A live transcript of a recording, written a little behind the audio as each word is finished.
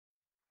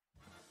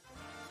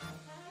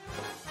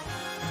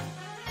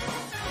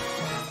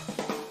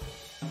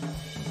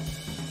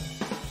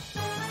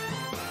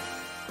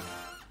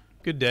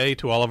Good day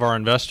to all of our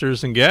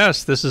investors and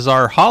guests. This is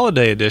our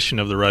holiday edition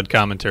of the Rudd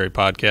Commentary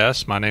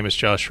Podcast. My name is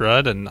Josh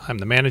Rudd, and I'm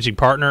the managing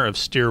partner of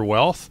Styre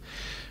Wealth.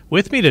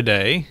 With me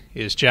today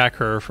is Jack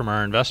Herr from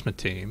our investment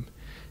team.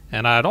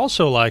 And I'd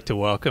also like to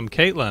welcome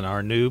Caitlin,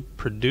 our new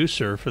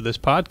producer for this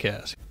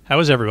podcast. How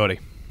is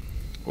everybody?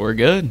 We're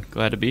good.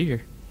 Glad to be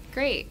here.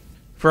 Great.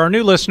 For our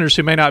new listeners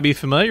who may not be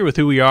familiar with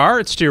who we are,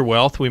 at Styre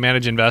Wealth, we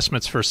manage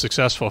investments for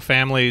successful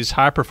families,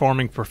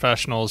 high-performing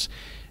professionals,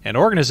 and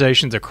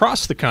organizations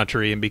across the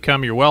country, and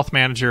become your wealth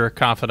manager,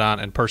 confidant,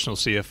 and personal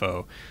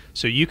CFO,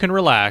 so you can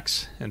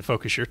relax and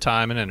focus your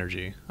time and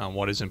energy on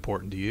what is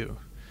important to you.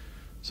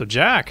 So,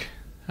 Jack,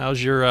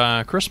 how's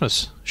your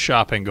Christmas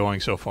shopping going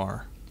so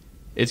far?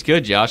 It's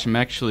good, Josh. I'm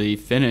actually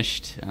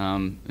finished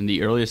in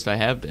the earliest I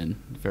have been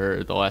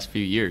for the last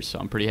few years, so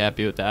I'm pretty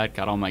happy with that.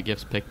 Got all my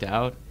gifts picked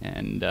out,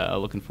 and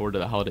looking forward to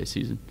the holiday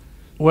season.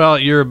 Well,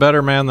 you're a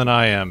better man than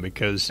I am,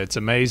 because it's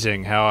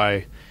amazing how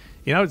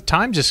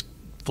time just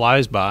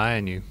flies by,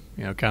 and you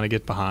kind of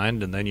get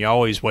behind, and then you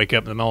always wake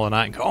up in the middle of the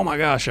night and go, oh my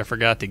gosh, I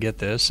forgot to get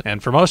this.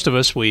 And for most of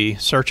us, we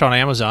search on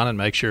Amazon and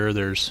make sure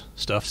there's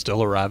stuff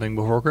still arriving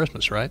before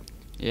Christmas, right?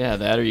 Yeah,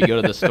 that, or you go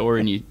to the store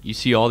and you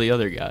see all the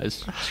other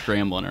guys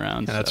scrambling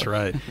around. That's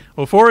right.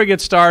 Well, before we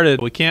get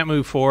started, we can't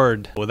move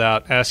forward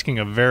without asking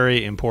a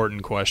very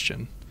important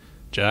question.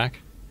 Jack,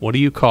 what do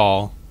you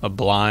call a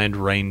blind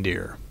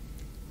reindeer?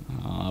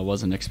 I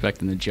wasn't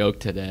expecting the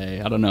joke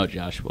today. I don't know,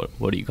 Josh.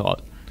 What do you call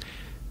it?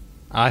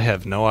 I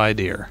have no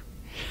idea.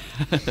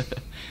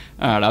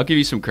 All right, I'll give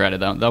you some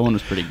credit. That one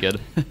was pretty good.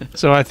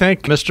 So I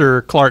think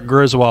Mr. Clark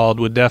Griswold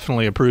would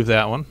definitely approve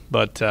that one.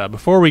 But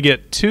before we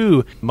get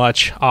too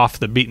much off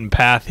the beaten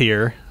path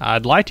here,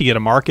 I'd like to get a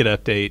market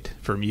update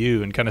from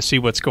you and kind of see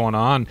what's going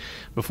on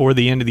before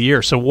the end of the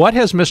year. So what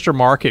has Mr.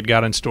 Market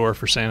got in store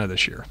for Santa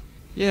this year?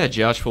 Yeah,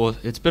 Josh, well,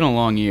 it's been a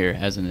long year,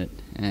 hasn't it?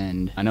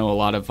 And I know a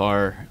lot of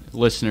our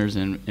listeners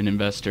and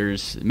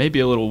investors may be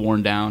a little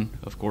worn down.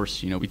 Of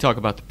course, we talk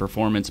about the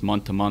performance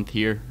month to month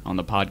here on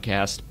the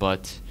podcast,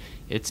 but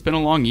it's been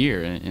a long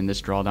year, and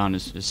this drawdown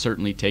is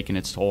certainly taking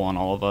its toll on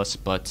all of us.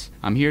 But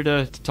I'm here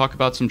to talk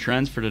about some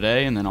trends for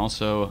today, and then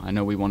also I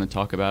know we want to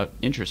talk about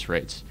interest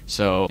rates.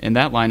 So in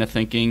that line of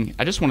thinking,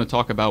 I just want to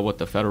talk about what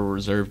the Federal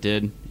Reserve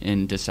did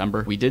in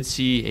December. We did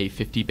see a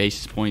 50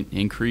 basis point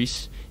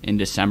increase in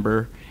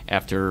December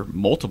after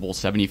multiple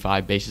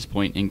 75 basis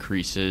point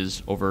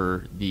increases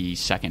over the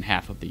second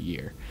half of the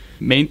year.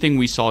 Main thing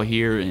we saw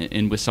here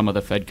and with some of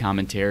the Fed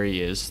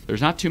commentary is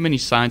there's not too many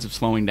signs of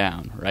slowing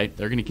down, right?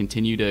 They're going to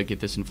continue to get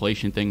this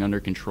inflation thing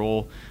under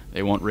control.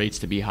 They want rates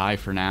to be high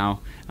for now,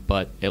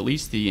 but at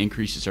least the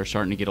increases are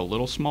starting to get a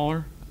little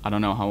smaller. I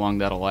don't know how long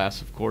that'll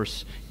last, of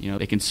course.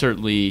 They can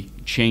certainly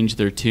change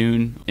their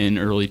tune in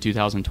early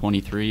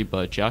 2023,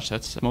 but Josh,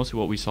 that's mostly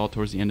what we saw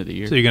towards the end of the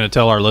year. So you're going to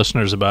tell our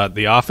listeners about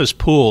the office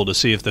pool to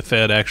see if the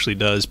Fed actually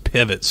does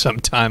pivot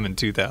sometime in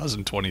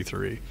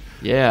 2023.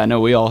 Yeah, I know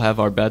we all have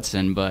our bets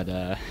in, but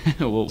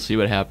we'll see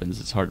what happens.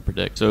 It's hard to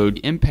predict. So the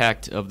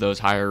impact of those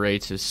higher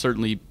rates has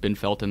certainly been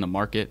felt in the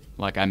market,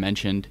 like I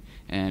mentioned.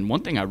 And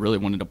one thing I really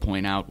wanted to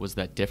point out was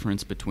that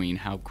difference between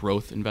how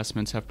growth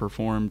investments have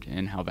performed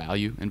and how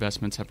value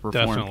investments have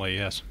performed. Definitely,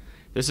 yes.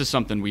 This is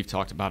something we've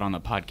talked about on the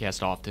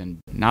podcast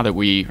often. Now that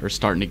we are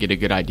starting to get a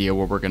good idea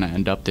where we're going to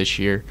end up this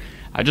year,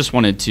 I just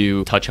wanted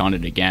to touch on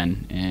it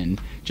again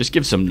and just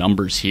give some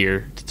numbers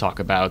here to talk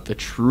about the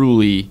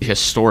truly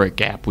historic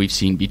gap we've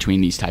seen between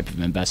these type of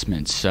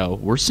investments. So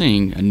we're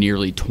seeing a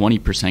nearly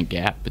 20%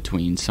 gap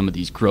between some of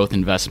these growth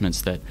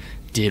investments that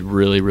did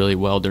really, really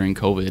well during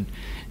COVID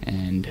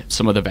and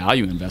some of the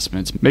value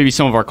investments. Maybe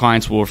some of our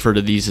clients will refer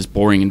to these as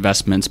boring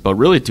investments, but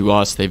really to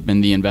us, they've been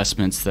the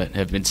investments that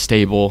have been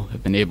stable,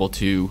 have been able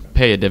to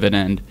pay a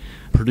dividend,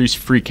 produce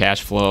free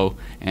cash flow,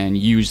 and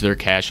use their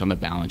cash on the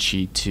balance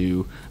sheet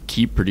to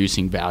keep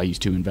producing values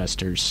to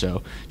investors.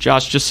 So,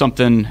 Josh, just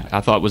something I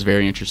thought was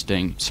very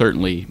interesting.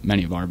 Certainly,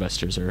 many of our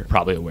investors are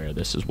probably aware of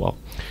this as well.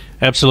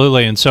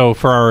 Absolutely. And so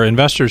for our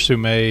investors who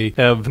may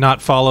have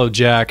not followed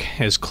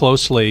Jack as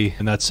closely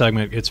in that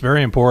segment, it's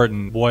very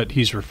important. What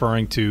he's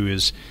referring to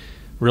is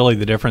really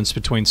the difference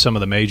between some of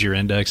the major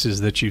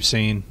indexes that you've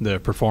seen, the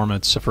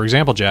performance. For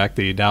example, Jack,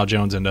 the Dow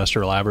Jones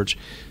Industrial Average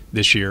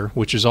this year,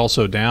 which is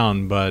also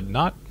down, but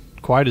not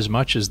quite as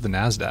much as the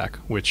NASDAQ,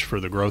 which for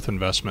the growth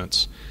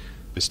investments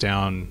is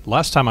down,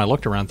 last time I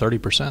looked, around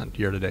 30%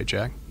 year to date,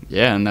 Jack.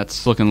 Yeah, and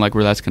that's looking like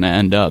where that's going to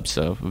end up.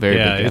 So very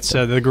big. Yeah, it's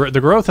the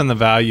growth in the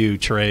value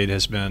trade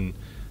has been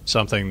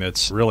something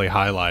that's really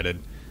highlighted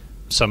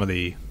some of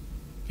the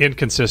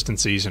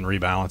inconsistencies and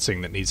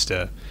rebalancing that needs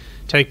to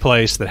take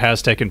place, that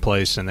has taken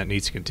place, and that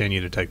needs to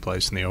continue to take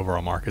place in the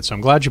overall market. So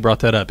I'm glad you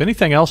brought that up.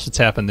 Anything else that's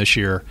happened this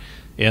year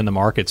in the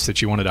markets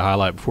that you wanted to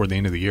highlight before the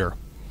end of the year?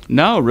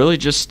 No, really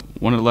just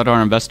wanted to let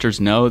our investors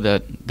know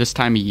that this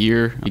time of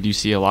year, we do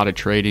see a lot of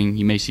trading.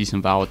 You may see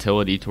some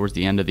volatility towards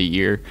the end of the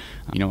year.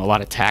 A lot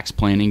of tax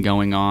planning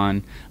going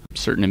on,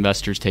 certain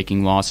investors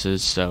taking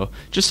losses. So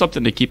just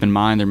something to keep in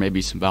mind. There may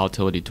be some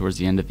volatility towards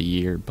the end of the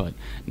year, but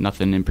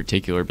nothing in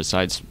particular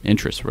besides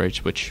interest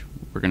rates, which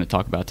we're going to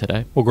talk about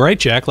today. Well, great,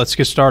 Jack. Let's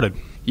get started.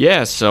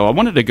 Yeah, so I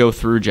wanted to go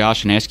through,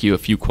 Josh, and ask you a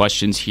few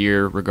questions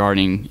here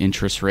regarding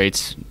interest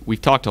rates. We've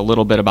talked a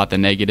little bit about the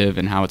negative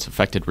and how it's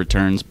affected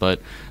returns,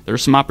 but there are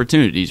some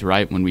opportunities,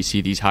 right, when we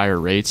see these higher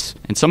rates.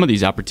 And some of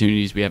these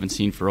opportunities we haven't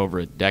seen for over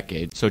a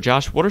decade. So,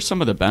 Josh, what are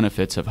some of the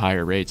benefits of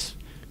higher rates?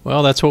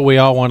 Well, that's what we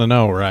all want to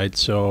know, right?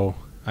 So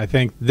I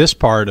think this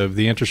part of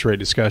the interest rate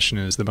discussion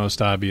is the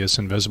most obvious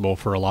and visible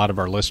for a lot of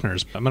our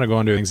listeners. I'm going to go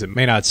into things that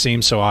may not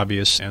seem so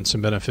obvious and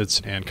some benefits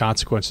and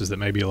consequences that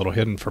may be a little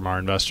hidden from our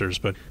investors.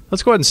 But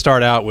let's go ahead and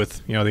start out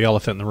with, the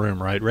elephant in the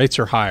room, right? Rates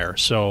are higher.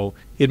 So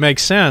it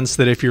makes sense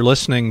that if you're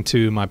listening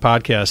to my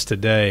podcast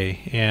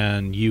today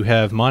and you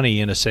have money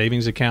in a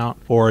savings account,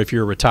 or if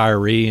you're a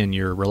retiree and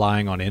you're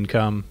relying on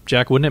income,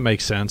 Jack, wouldn't it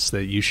make sense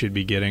that you should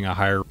be getting a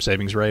higher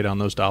savings rate on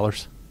those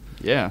dollars?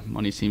 Yeah,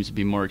 money seems to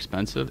be more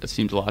expensive. That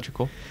seems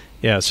logical.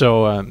 Yeah,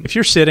 so if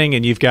you're sitting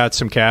and you've got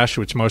some cash,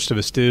 which most of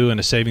us do, in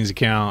a savings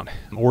account,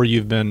 or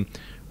you've been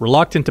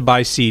reluctant to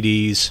buy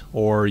CDs,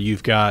 or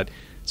you've got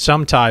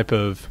some type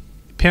of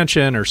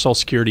pension or Social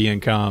Security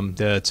income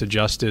that's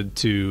adjusted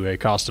to a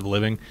cost of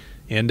living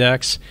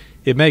index,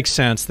 it makes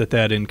sense that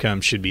that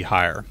income should be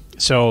higher.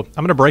 So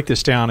I'm going to break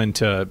this down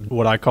into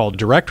what I call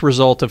direct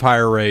result of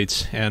higher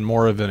rates and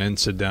more of an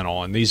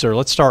incidental. And these are,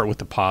 let's start with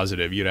the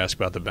positive. You'd ask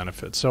about the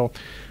benefits. So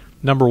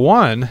number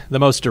one, the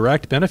most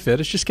direct benefit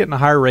is just getting a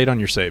higher rate on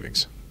your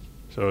savings.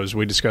 So as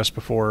we discussed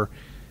before,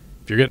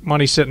 if you're getting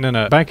money sitting in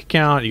a bank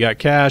account, you got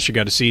cash, you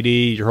got a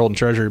CD, you're holding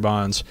treasury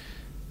bonds,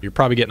 you're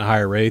probably getting a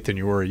higher rate than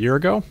you were a year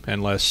ago,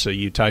 unless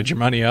you tied your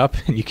money up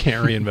and you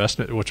can't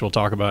reinvest it, which we'll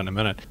talk about in a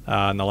minute.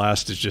 And the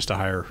last is just a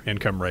higher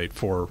income rate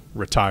for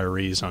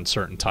retirees on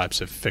certain types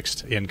of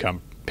fixed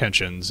income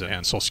pensions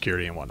and Social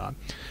Security and whatnot.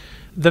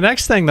 The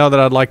next thing, though, that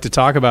I'd like to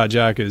talk about,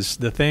 Jack, is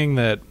the thing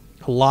that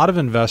a lot of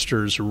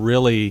investors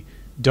really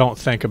don't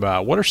think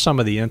about. What are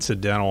some of the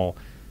incidental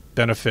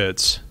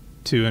benefits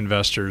to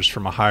investors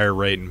from a higher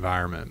rate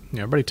environment?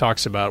 Everybody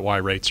talks about why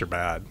rates are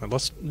bad, but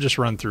let's just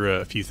run through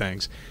a few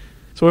things.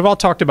 So we've all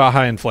talked about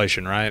high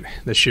inflation, right?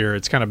 This year,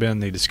 it's kind of been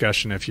the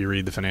discussion if you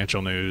read the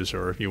financial news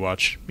or if you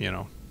watch,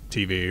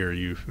 TV or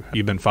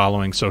you've been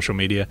following social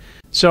media.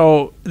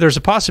 So there's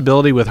a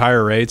possibility with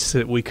higher rates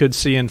that we could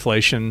see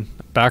inflation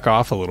back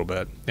off a little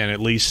bit and at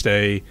least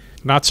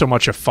not so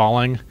much a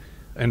falling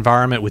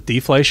environment with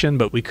deflation,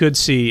 but we could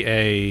see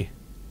a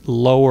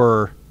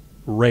lower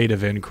rate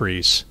of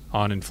increase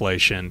on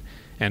inflation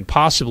and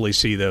possibly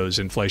see those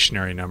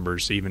inflationary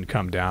numbers even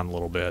come down a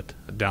little bit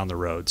down the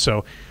road.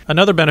 So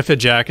another benefit,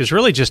 Jack, is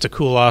really just to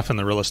cool off in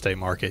the real estate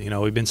market.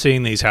 We've been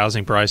seeing these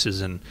housing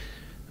prices and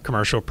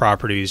commercial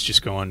properties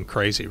just going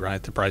crazy,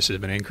 right? The prices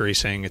have been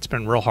increasing. It's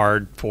been real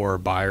hard for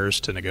buyers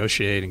to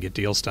negotiate and get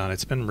deals done.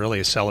 It's been really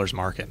a seller's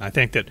market. And I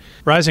think that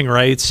rising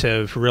rates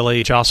have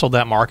really jostled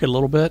that market a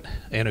little bit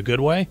in a good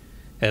way,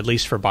 at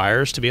least for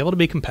buyers, to be able to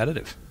be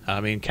competitive.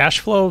 I mean, cash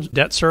flow,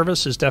 debt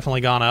service has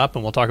definitely gone up,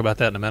 and we'll talk about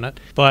that in a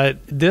minute. But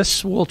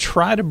this will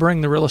try to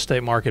bring the real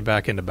estate market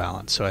back into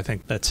balance. So I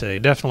think that's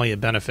definitely a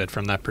benefit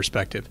from that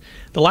perspective.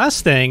 The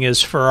last thing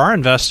is for our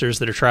investors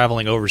that are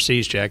traveling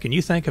overseas, Jack, can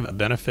you think of a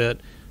benefit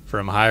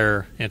from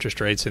higher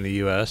interest rates in the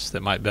U.S.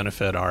 that might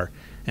benefit our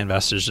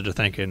investors that are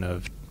thinking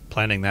of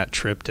planning that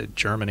trip to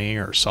Germany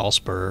or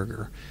Salzburg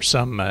or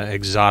some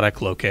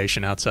exotic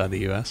location outside the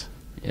U.S.?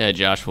 Yeah,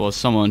 Josh, well, as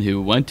someone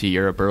who went to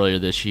Europe earlier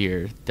this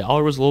year, the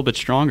dollar was a little bit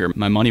stronger.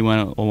 My money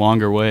went a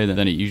longer way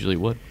than it usually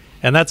would.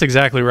 And that's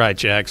exactly right,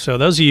 Jack. So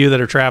those of you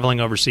that are traveling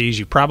overseas,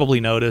 you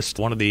probably noticed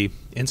one of the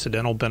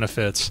incidental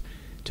benefits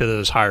to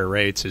those higher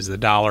rates is the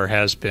dollar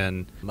has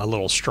been a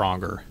little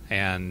stronger.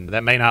 And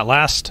that may not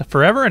last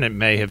forever, and it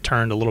may have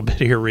turned a little bit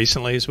here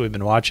recently as we've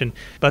been watching.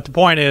 But the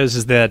point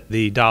is that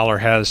the dollar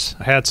has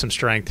had some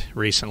strength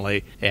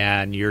recently,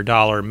 and your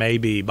dollar may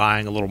be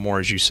buying a little more,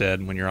 as you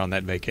said, when you're on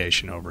that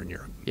vacation over in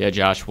Europe. Yeah,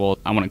 Josh, well,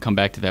 I want to come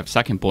back to that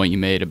second point you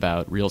made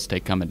about real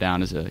estate coming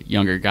down. As a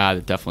younger guy,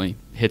 that definitely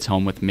hits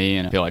home with me,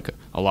 and I feel like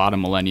a lot of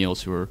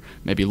millennials who are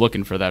maybe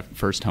looking for that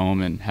first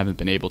home and haven't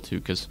been able to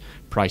because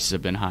prices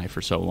have been high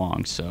for so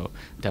long, so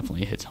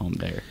definitely hits home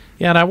there.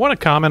 Yeah, and I want to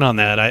comment on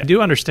that. I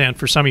do understand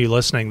for some of you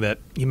listening that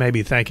you may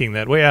be thinking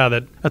that, well, yeah,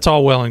 that's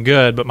all well and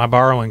good, but my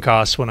borrowing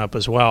costs went up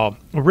as well.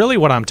 Really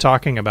what I'm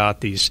talking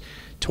about, these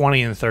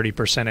 20 and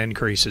 30%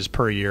 increases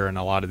per year in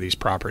a lot of these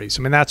properties.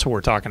 I mean, that's what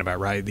we're talking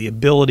about, right? The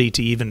ability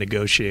to even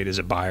negotiate as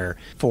a buyer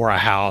for a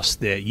house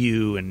that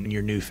you and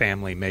your new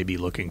family may be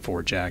looking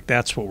for, Jack.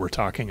 That's what we're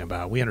talking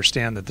about. We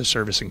understand that the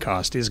servicing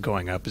cost is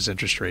going up as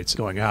interest rates are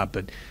going up,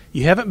 but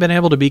you haven't been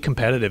able to be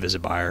competitive as a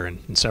buyer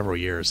in several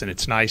years, and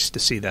it's nice to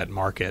see that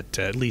market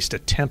at least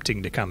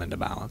attempting to come into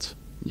balance.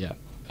 Yeah,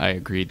 I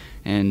agreed.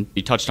 And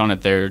you touched on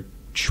it there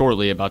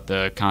shortly about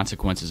the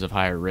consequences of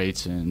higher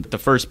rates, and the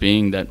first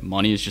being that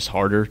money is just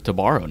harder to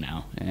borrow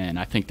now. And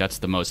I think that's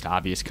the most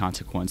obvious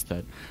consequence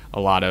that a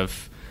lot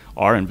of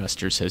our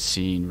investors has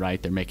seen,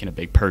 right? They're making a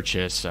big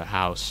purchase, a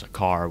house, a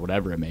car,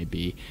 whatever it may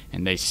be,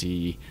 and they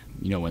see,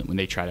 when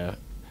they try to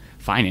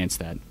finance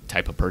that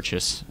type of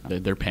purchase.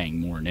 They're paying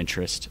more in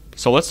interest.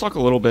 So let's talk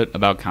a little bit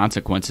about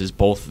consequences,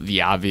 both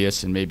the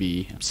obvious and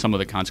maybe some of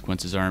the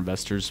consequences our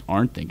investors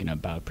aren't thinking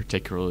about,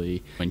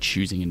 particularly when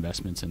choosing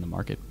investments in the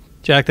market.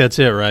 Jack, that's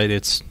it, right?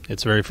 It's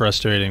very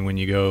frustrating when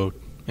you go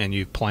and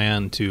you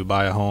plan to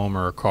buy a home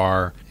or a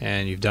car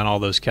and you've done all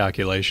those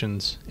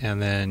calculations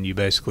and then you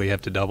basically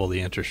have to double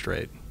the interest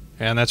rate.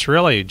 And that's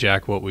really,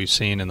 Jack, what we've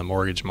seen in the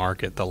mortgage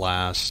market the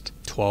last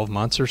 12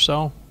 months or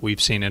so.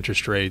 We've seen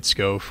interest rates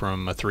go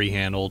from a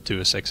 3-handle to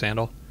a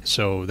 6-handle.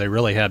 So they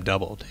really have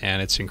doubled,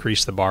 and it's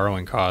increased the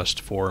borrowing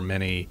cost for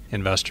many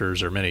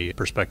investors or many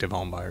prospective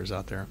home buyers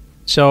out there.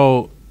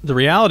 So the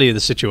reality of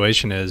the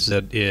situation is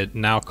that it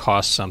now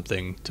costs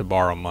something to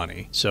borrow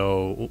money.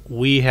 So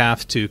we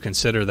have to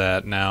consider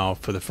that now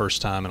for the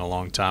first time in a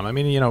long time. I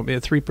mean,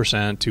 3%,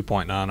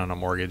 2.9 on a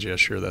mortgage, yeah,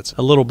 sure, that's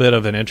a little bit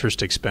of an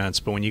interest expense.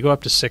 But when you go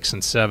up to 6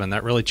 and 7,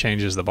 that really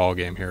changes the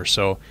ballgame here.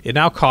 So it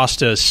now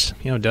costs us,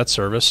 debt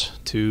service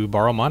to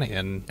borrow money.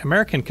 And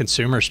American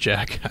consumers,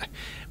 Jack,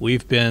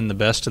 we've been the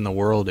best in the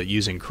world at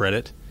using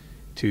credit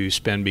to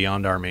spend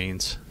beyond our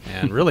means,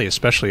 and really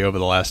especially over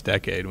the last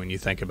decade when you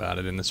think about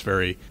it in this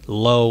very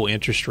low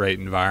interest rate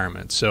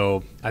environment.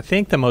 So I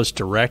think the most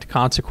direct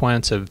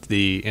consequence of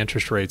the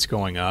interest rates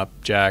going up,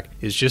 Jack,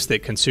 is just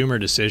that consumer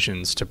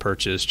decisions to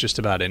purchase just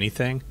about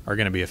anything are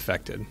going to be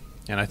affected.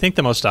 And I think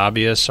the most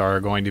obvious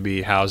are going to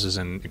be houses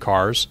and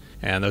cars,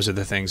 and those are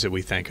the things that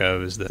we think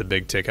of as the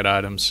big ticket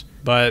items.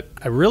 But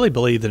I really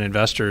believe that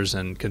investors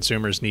and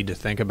consumers need to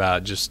think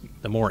about just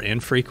the more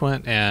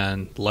infrequent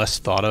and less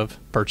thought of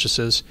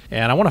purchases.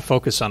 And I want to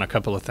focus on a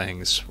couple of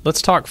things.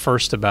 Let's talk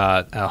first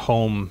about a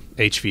home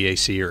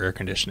HVAC or air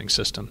conditioning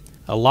system.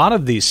 A lot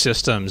of these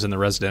systems in the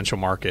residential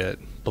market,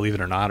 believe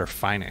it or not, are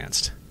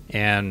financed.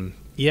 And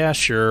yeah,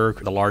 sure,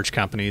 the large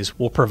companies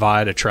will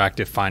provide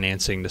attractive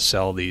financing to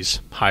sell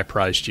these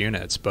high-priced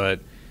units,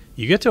 but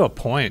you get to a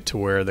point to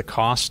where the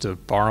cost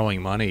of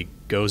borrowing money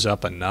goes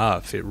up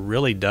enough, it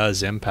really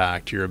does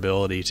impact your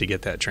ability to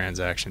get that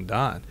transaction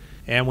done.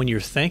 And when you're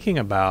thinking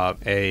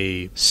about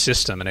a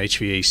system, an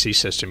HVAC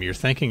system, you're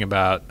thinking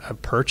about a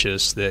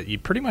purchase that you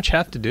pretty much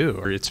have to do,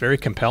 or it's very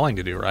compelling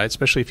to do, right?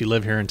 Especially if you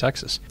live here in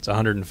Texas. It's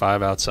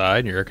 105 outside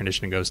and your air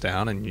conditioning goes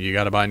down and you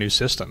got to buy a new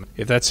system.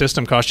 If that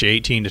system costs you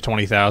 $18,000 to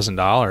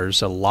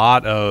 $20,000, a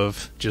lot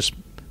of just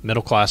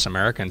middle-class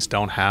Americans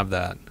don't have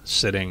that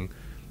sitting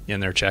in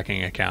their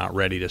checking account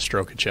ready to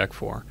stroke a check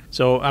for.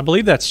 So I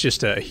believe that's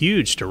just a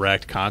huge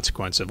direct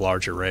consequence of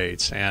larger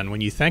rates. And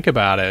when you think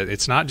about it,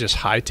 it's not just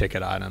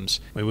high-ticket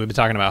items. We've been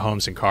talking about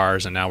homes and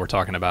cars, and now we're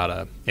talking about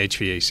a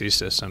HVAC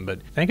system.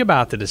 But think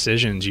about the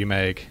decisions you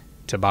make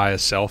to buy a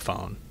cell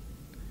phone,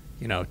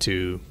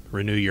 to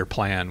renew your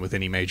plan with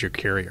any major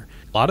carrier.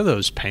 A lot of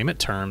those payment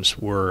terms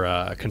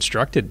were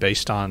constructed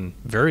based on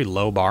very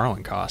low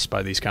borrowing costs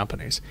by these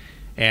companies.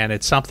 And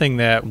it's something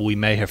that we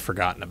may have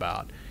forgotten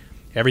about.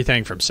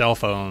 Everything from cell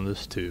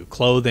phones to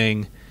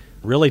clothing,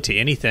 really to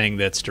anything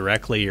that's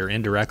directly or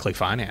indirectly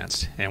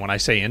financed. And when I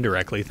say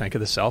indirectly, think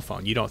of the cell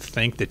phone. You don't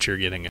think that you're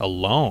getting a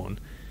loan.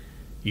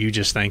 You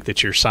just think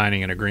that you're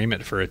signing an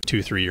agreement for a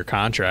 2-3 year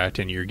contract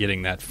and you're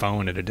getting that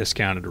phone at a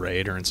discounted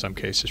rate or in some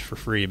cases for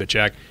free. But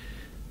Jack,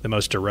 the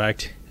most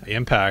direct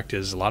impact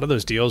is a lot of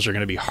those deals are going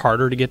to be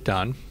harder to get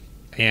done,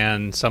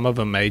 and some of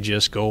them may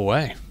just go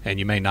away and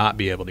you may not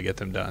be able to get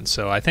them done.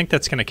 So I think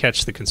that's going to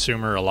catch the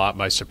consumer a lot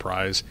by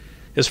surprise.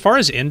 As far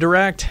as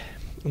indirect,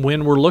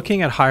 when we're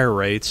looking at higher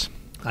rates,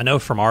 I know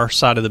from our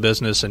side of the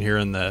business and here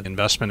in the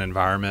investment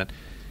environment,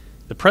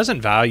 the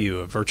present value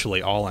of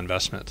virtually all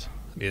investment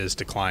is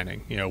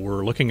declining.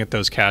 We're looking at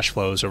those cash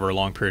flows over a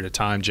long period of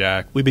time,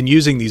 Jack. We've been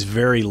using these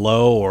very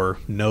low or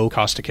no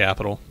cost of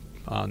capital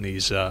on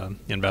these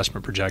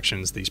investment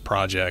projections, these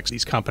projects,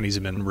 these companies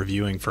have been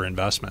reviewing for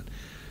investment.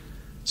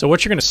 So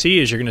what you're going to see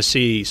is you're going to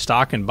see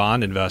stock and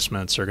bond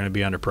investments are going to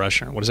be under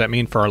pressure. What does that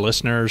mean for our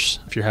listeners?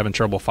 If you're having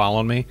trouble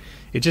following me,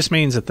 it just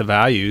means that the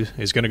value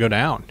is going to go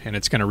down and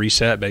it's going to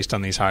reset based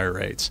on these higher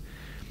rates.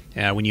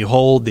 And when you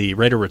hold the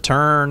rate of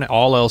return,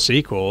 all else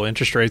equal,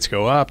 interest rates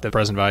go up, the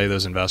present value of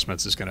those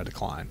investments is going to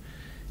decline.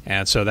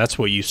 And so that's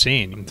what you've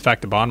seen. In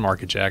fact, the bond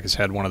market, Jack, has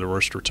had one of the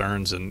worst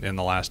returns in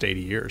the last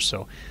 80 years.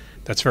 So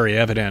that's very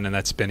evident, and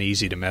that's been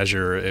easy to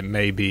measure. It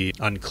may be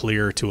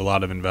unclear to a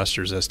lot of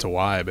investors as to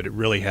why, but it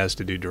really has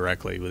to do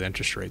directly with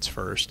interest rates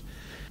first.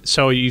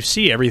 So you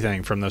see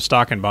everything from those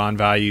stock and bond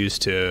values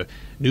to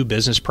new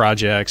business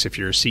projects. If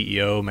you're a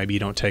CEO, maybe you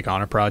don't take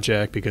on a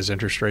project because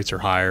interest rates are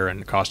higher and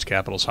the cost of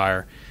capital is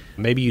higher.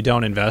 Maybe you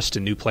don't invest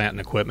in new plant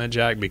and equipment,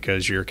 Jack,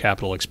 because your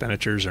capital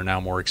expenditures are now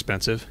more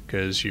expensive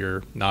because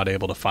you're not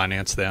able to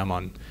finance them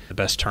on the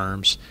best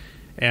terms.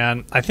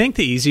 And I think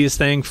the easiest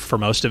thing for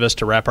most of us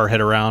to wrap our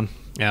head around,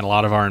 and a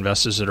lot of our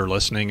investors that are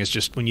listening, is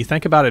just when you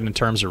think about it in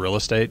terms of real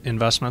estate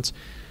investments,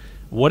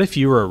 what if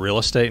you were a real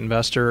estate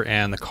investor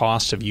and the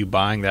cost of you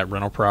buying that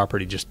rental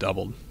property just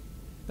doubled?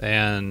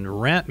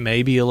 And rent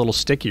may be a little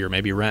stickier.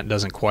 Maybe rent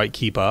doesn't quite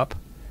keep up.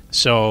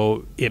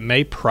 So it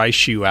may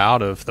price you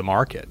out of the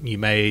market. You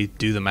may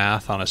do the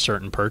math on a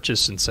certain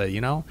purchase and say,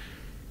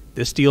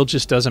 this deal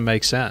just doesn't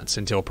make sense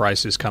until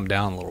prices come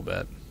down a little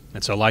bit.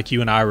 And so like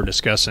you and I were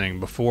discussing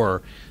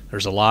before,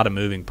 there's a lot of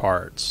moving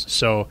parts.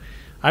 So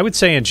I would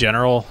say in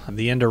general,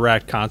 the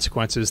indirect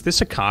consequences,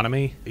 this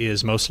economy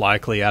is most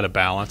likely out of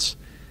balance,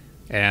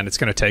 and it's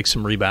going to take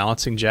some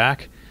rebalancing,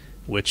 Jack,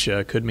 which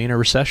could mean a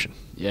recession.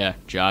 Yeah,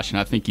 Josh, and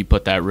I think you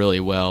put that really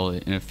well.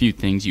 And a few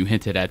things you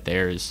hinted at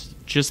there is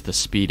just the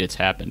speed it's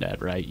happened at,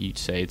 right? You'd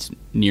say it's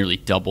nearly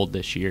doubled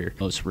this year,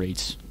 those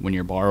rates when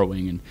you're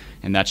borrowing,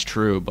 and that's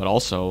true. But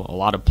also a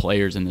lot of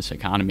players in this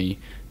economy,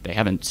 they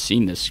haven't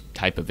seen this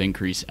type of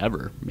increase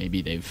ever.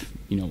 Maybe they've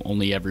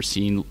only ever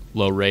seen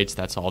low rates.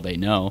 That's all they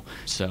know.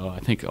 So I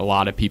think a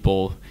lot of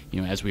people,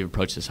 as we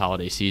approach this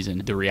holiday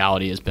season, the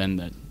reality has been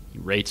that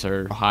rates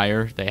are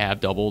higher. They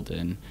have doubled,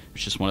 and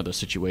it's just one of those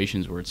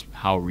situations where it's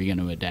how are we going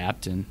to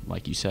adapt? And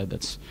like you said,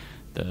 that's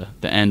the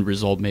end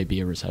result may be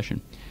a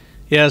recession.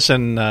 Yes,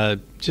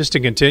 and just to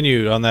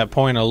continue on that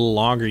point a little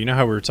longer, you know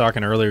how we were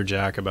talking earlier,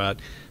 Jack, about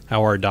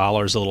how our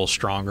dollar's a little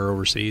stronger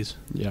overseas?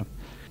 Yeah.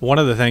 One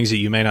of the things that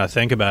you may not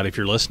think about if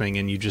you're listening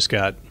and you just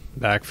got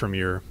back from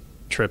your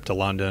trip to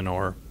London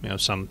or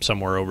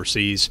somewhere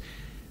overseas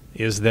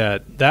is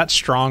that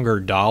stronger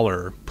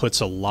dollar puts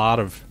a lot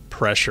of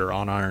pressure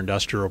on our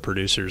industrial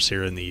producers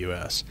here in the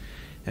U.S.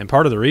 And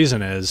part of the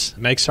reason is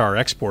it makes our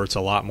exports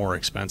a lot more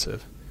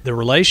expensive. The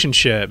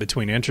relationship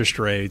between interest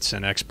rates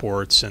and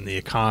exports and the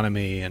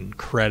economy and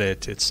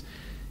credit, it's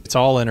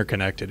all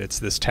interconnected. It's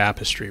this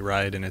tapestry,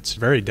 right? And it's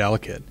very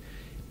delicate.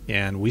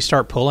 And we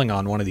start pulling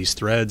on one of these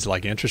threads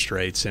like interest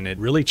rates, and it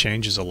really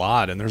changes a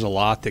lot, and there's a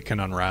lot that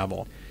can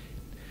unravel.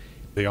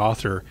 The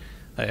author,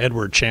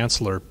 Edward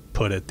Chancellor,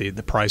 put it,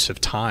 the price of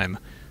time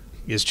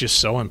is just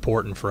so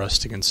important for us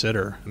to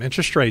consider.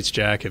 Interest rates,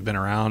 Jack, have been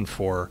around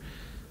for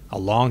a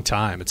long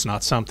time. It's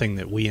not something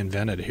that we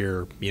invented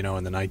here,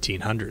 in the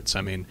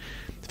 1900s. In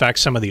fact,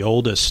 some of the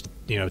oldest,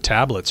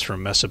 tablets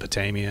from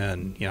Mesopotamia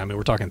and,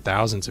 we're talking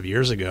thousands of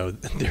years ago,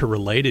 they're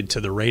related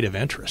to the rate of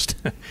interest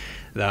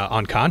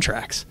on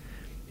contracts.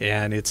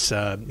 And it's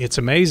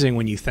amazing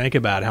when you think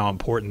about how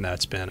important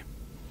that's been.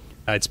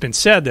 It's been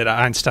said that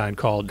Einstein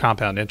called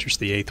compound interest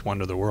the eighth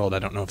wonder of the world. I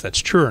don't know if that's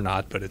true or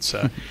not, but it's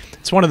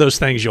one of those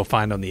things you'll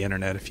find on the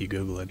internet if you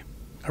Google it.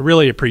 I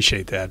really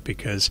appreciate that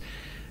because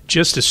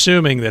just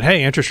assuming that,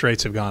 hey, interest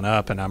rates have gone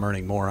up and I'm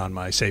earning more on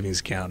my savings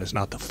account is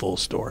not the full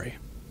story.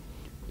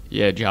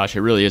 Yeah, Josh,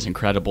 it really is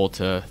incredible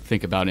to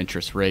think about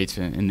interest rates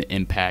and the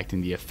impact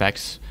and the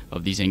effects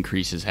of these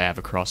increases have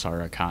across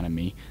our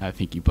economy. I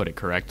think you put it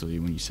correctly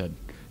when you said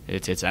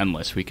it's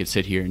endless. We could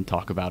sit here and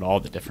talk about all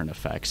the different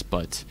effects,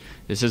 but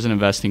this is an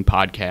investing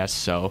podcast,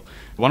 so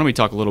why don't we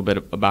talk a little bit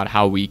about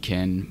how we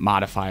can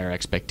modify our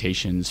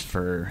expectations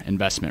for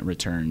investment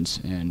returns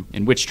and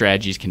which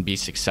strategies can be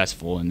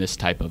successful in this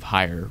type of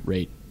higher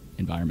rate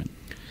environment.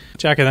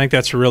 Jack, I think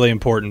that's a really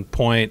important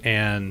point,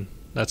 and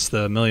that's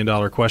the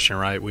million-dollar question,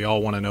 right? We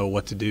all want to know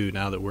what to do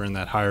now that we're in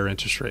that higher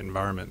interest rate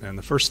environment. And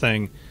the first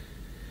thing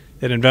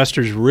that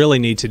investors really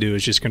need to do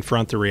is just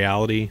confront the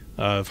reality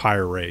of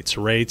higher rates.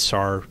 Rates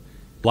are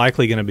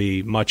likely going to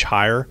be much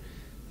higher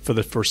for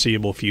the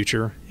foreseeable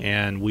future.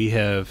 And we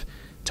have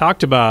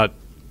talked about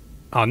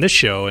on this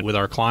show with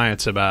our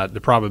clients about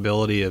the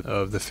probability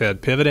of the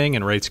Fed pivoting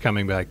and rates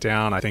coming back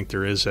down. I think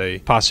there is a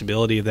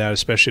possibility of that,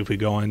 especially if we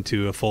go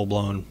into a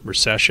full-blown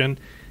recession.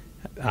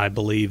 I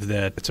believe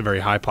that it's a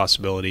very high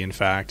possibility, in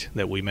fact,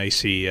 that we may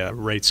see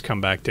rates come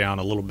back down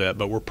a little bit,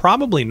 but we're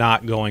probably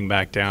not going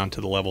back down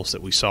to the levels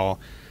that we saw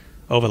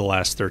over the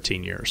last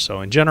 13 years. So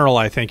in general,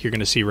 I think you're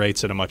going to see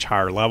rates at a much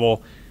higher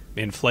level.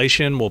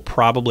 Inflation will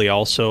probably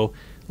also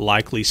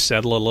likely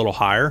settle a little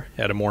higher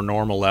at a more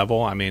normal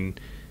level.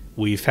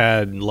 We've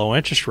had low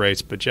interest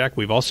rates, but Jack,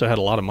 we've also had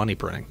a lot of money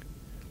printing.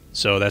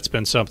 So that's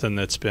been something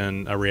that's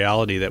been a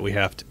reality that we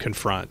have to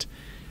confront.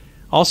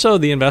 Also,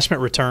 the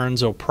investment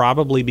returns will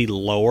probably be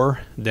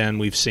lower than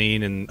we've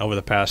seen over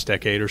the past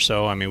decade or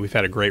so. We've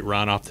had a great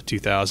run off the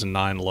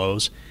 2009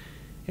 lows,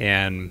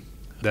 and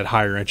that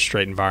higher interest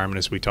rate environment,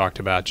 as we talked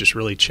about, just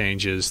really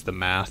changes the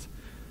math.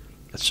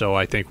 So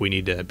I think we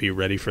need to be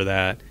ready for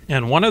that.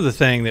 And one other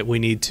thing that we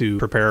need to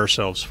prepare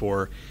ourselves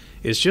for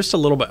is just a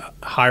little bit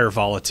higher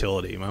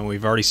volatility.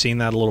 We've already seen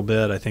that a little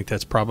bit. I think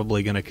that's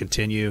probably going to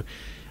continue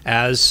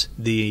as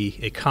the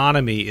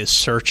economy is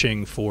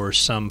searching for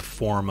some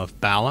form of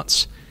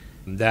balance.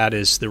 That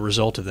is the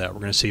result of that.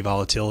 We're going to see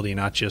volatility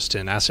not just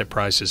in asset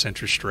prices,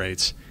 interest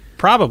rates,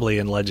 probably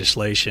in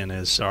legislation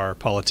as our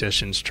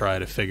politicians try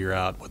to figure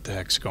out what the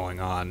heck's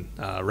going on,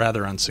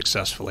 rather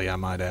unsuccessfully, I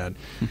might add.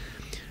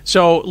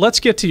 So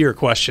let's get to your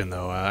question,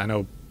 though. I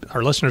know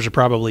our listeners are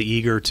probably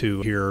eager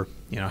to hear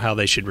how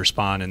they should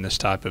respond in this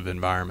type of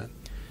environment.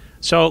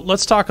 So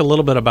let's talk a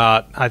little bit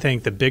about, I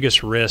think, the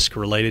biggest risk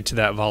related to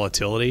that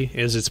volatility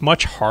is it's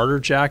much harder,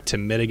 Jack, to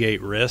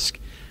mitigate risk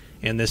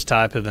in this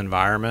type of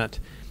environment.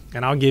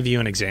 And I'll give you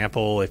an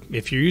example.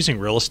 If you're using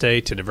real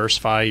estate to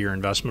diversify your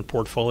investment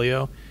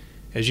portfolio,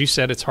 as you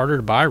said, it's harder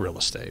to buy real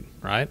estate,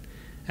 right?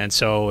 And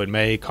so it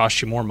may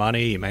cost you more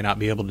money. You may not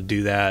be able to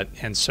do that.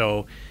 And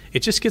so it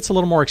just gets a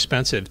little more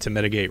expensive to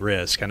mitigate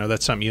risk. I know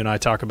that's something you and I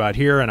talk about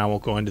here, and I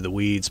won't go into the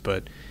weeds,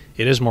 but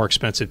it is more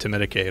expensive to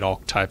mitigate all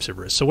types of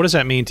risk. So what does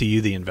that mean to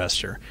you, the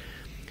investor?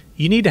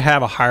 You need to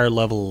have a higher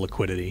level of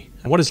liquidity.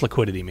 And what does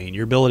liquidity mean?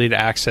 Your ability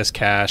to access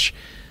cash,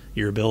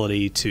 your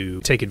ability to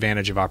take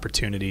advantage of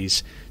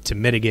opportunities, to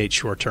mitigate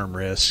short-term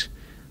risk.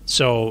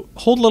 So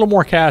hold a little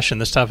more cash in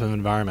this type of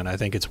environment. I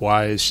think it's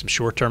wise. Some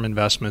short-term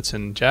investments.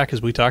 And Jack,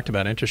 as we talked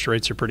about, interest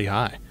rates are pretty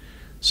high.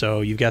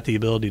 So you've got the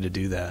ability to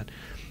do that.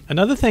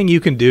 Another thing you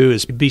can do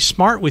is be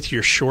smart with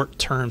your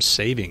short-term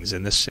savings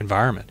in this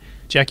environment.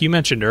 Jack, you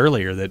mentioned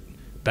earlier that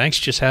banks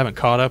just haven't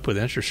caught up with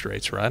interest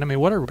rates, right? I mean,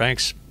 what are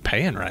banks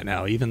paying right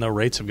now, even though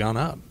rates have gone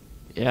up?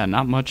 Yeah,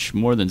 not much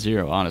more than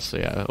zero,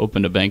 honestly. I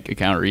opened a bank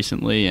account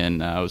recently,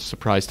 and I was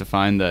surprised to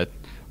find that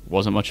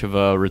wasn't much of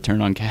a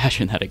return on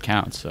cash in that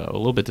account, so a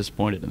little bit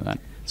disappointed in that.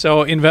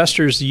 So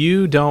investors,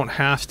 you don't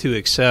have to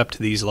accept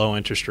these low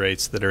interest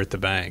rates that are at the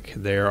bank.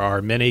 There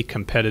are many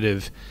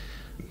competitive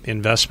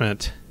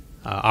investment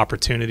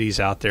opportunities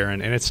out there,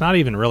 and it's not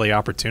even really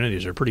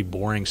opportunities. They're pretty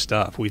boring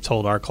stuff. We've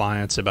told our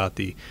clients about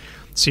the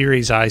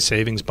Series I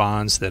savings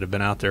bonds that have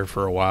been out there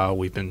for a while.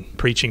 We've been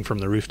preaching from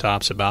the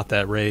rooftops about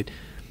that rate.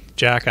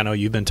 Jack, I know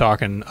you've been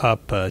talking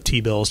up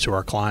T-bills to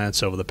our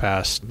clients over the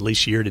past at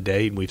least year to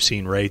date. We've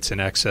seen rates in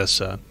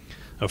excess of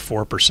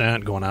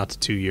 4% going out to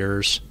 2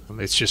 years.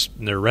 It's just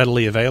they're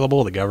readily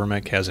available. The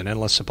government has an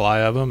endless supply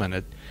of them,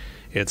 and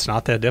it's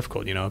not that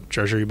difficult. You know,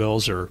 Treasury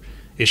bills are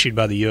issued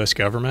by the U.S.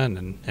 government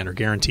and are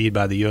guaranteed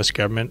by the U.S.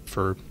 government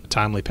for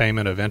timely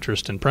payment of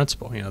interest and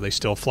principal. You know, they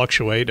still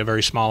fluctuate a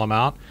very small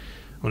amount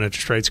when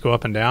interest rates go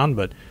up and down,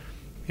 but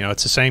you know,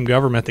 it's the same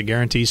government that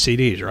guarantees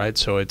CDs, right?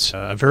 So it's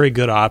a very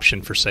good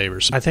option for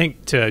savers. I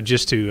think to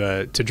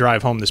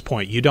drive home this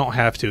point, you don't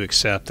have to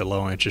accept the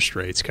low interest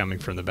rates coming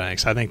from the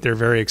banks. I think they're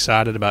very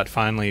excited about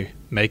finally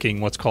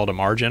making what's called a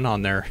margin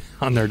on their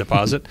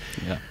deposit.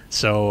 Yeah.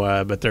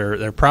 So, but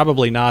they're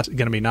probably not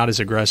going to be not as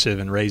aggressive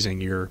in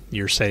raising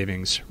your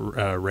savings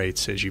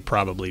rates as you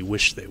probably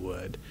wish they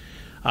would.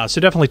 So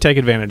definitely take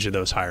advantage of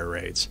those higher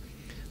rates.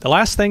 The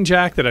last thing,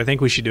 Jack, that I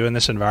think we should do in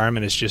this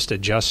environment is just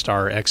adjust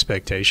our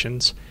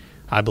expectations.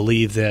 I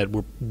believe that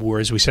we're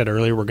as we said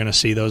earlier, we're going to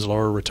see those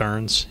lower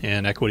returns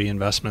in equity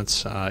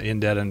investments, in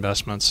debt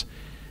investments.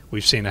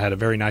 We've seen it had a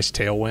very nice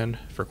tailwind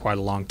for quite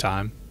a long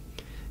time.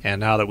 And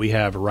now that we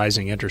have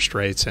rising interest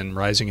rates and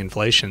rising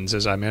inflations,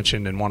 as I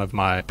mentioned in one of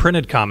my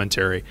printed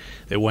commentary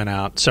that went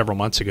out several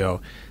months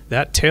ago,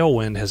 that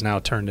tailwind has now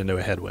turned into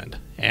a headwind.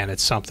 And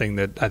it's something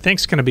that I think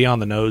is going to be on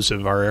the nose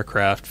of our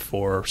aircraft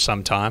for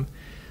some time.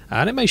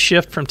 And it may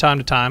shift from time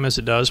to time as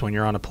it does when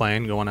you're on a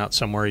plane going out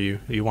somewhere you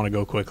want to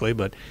go quickly,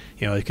 but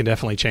you know it can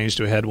definitely change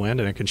to a headwind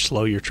and it can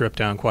slow your trip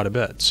down quite a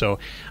bit. So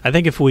I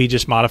think if we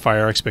just modify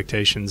our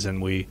expectations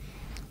and we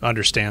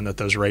understand that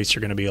those rates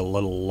are going to be a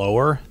little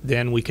lower,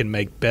 then we can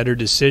make better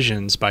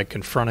decisions by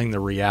confronting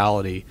the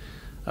reality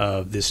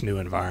of this new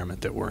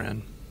environment that we're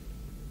in.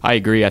 I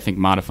agree. I think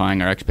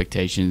modifying our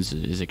expectations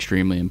is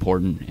extremely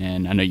important,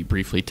 and I know you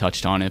briefly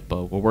touched on it,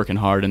 but we're working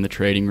hard in the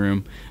trading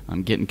room,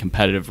 getting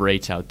competitive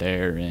rates out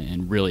there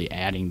and really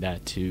adding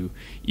that to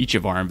each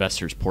of our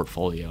investors'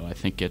 portfolio. I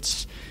think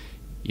it's,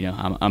 you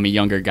know, I'm a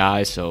younger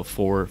guy, so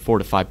 4 to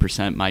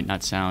 5% might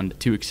not sound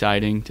too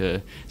exciting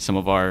to some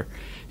of our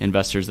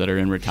investors that are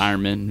in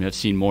retirement who have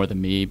seen more than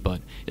me,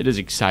 but it is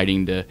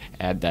exciting to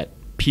add that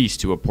piece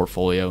to a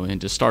portfolio and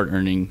to start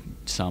earning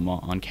some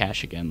on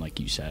cash again, like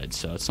you said.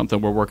 So it's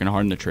something we're working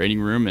hard in the trading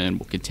room and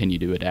we'll continue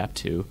to adapt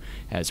to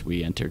as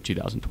we enter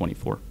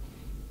 2024.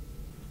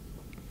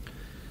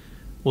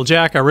 Well,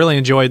 Jack, I really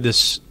enjoyed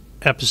this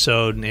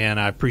episode and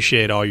I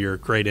appreciate all your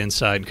great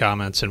insight and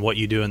comments and what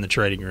you do in the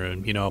trading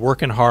room. You know,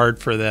 working hard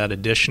for that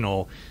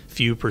additional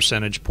few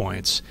percentage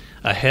points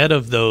ahead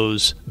of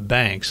those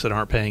banks that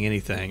aren't paying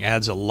anything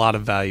adds a lot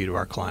of value to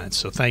our clients.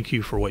 So thank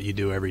you for what you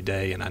do every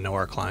day, and I know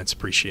our clients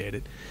appreciate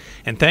it.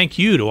 And thank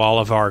you to all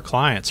of our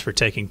clients for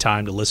taking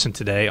time to listen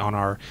today on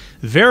our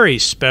very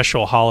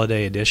special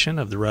holiday edition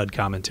of the Rudd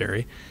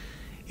Commentary.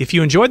 If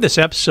you enjoyed this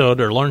episode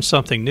or learned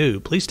something new,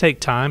 please take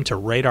time to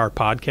rate our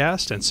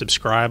podcast and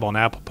subscribe on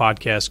Apple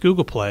Podcasts,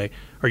 Google Play,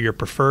 or your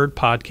preferred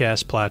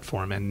podcast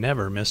platform and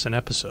never miss an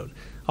episode.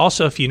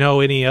 Also, if you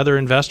know any other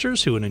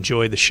investors who would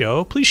enjoy the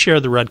show, please share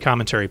the Rudd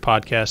Commentary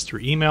podcast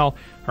through email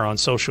or on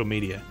social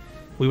media.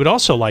 We would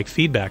also like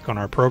feedback on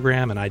our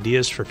program and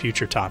ideas for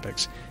future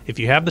topics. If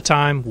you have the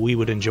time, we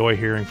would enjoy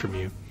hearing from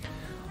you.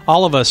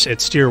 All of us at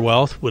Styre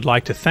Wealth would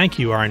like to thank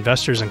you, our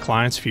investors and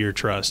clients, for your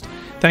trust.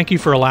 Thank you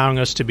for allowing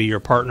us to be your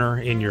partner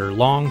in your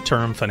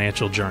long-term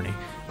financial journey.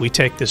 We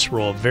take this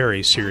role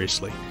very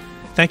seriously.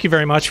 Thank you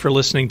very much for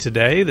listening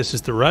today. This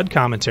is the Rudd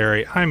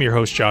Commentary. I'm your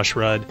host, Josh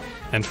Rudd.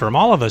 And from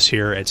all of us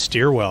here at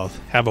Styre Wealth,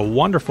 have a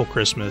wonderful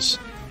Christmas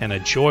and a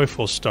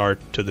joyful start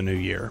to the new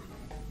year.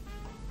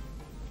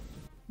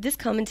 This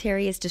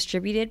commentary is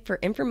distributed for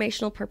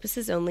informational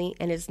purposes only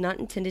and is not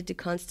intended to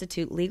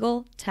constitute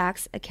legal,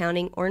 tax,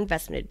 accounting, or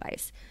investment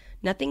advice.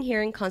 Nothing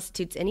herein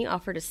constitutes any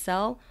offer to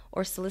sell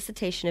or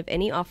solicitation of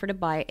any offer to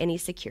buy any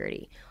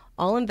security.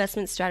 All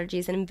investment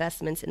strategies and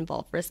investments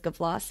involve risk of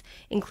loss,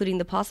 including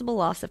the possible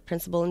loss of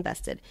principal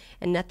invested,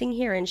 and nothing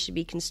herein should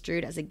be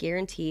construed as a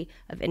guarantee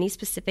of any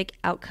specific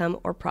outcome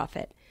or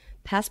profit.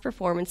 Past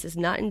performance is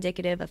not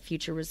indicative of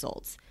future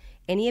results.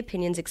 Any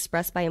opinions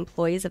expressed by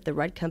employees of the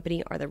Rudd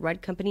Company are the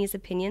Rudd Company's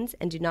opinions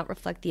and do not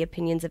reflect the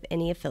opinions of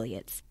any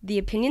affiliates. The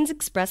opinions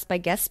expressed by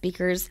guest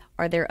speakers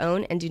are their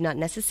own and do not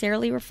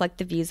necessarily reflect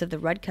the views of the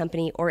Rudd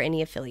Company or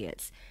any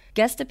affiliates.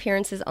 Guest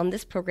appearances on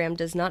this program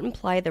does not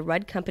imply the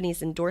Rudd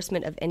Company's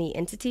endorsement of any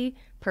entity,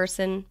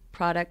 person,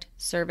 product,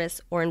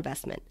 service, or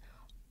investment.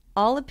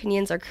 All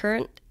opinions are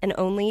current and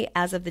only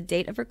as of the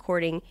date of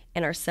recording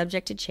and are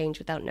subject to change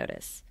without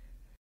notice.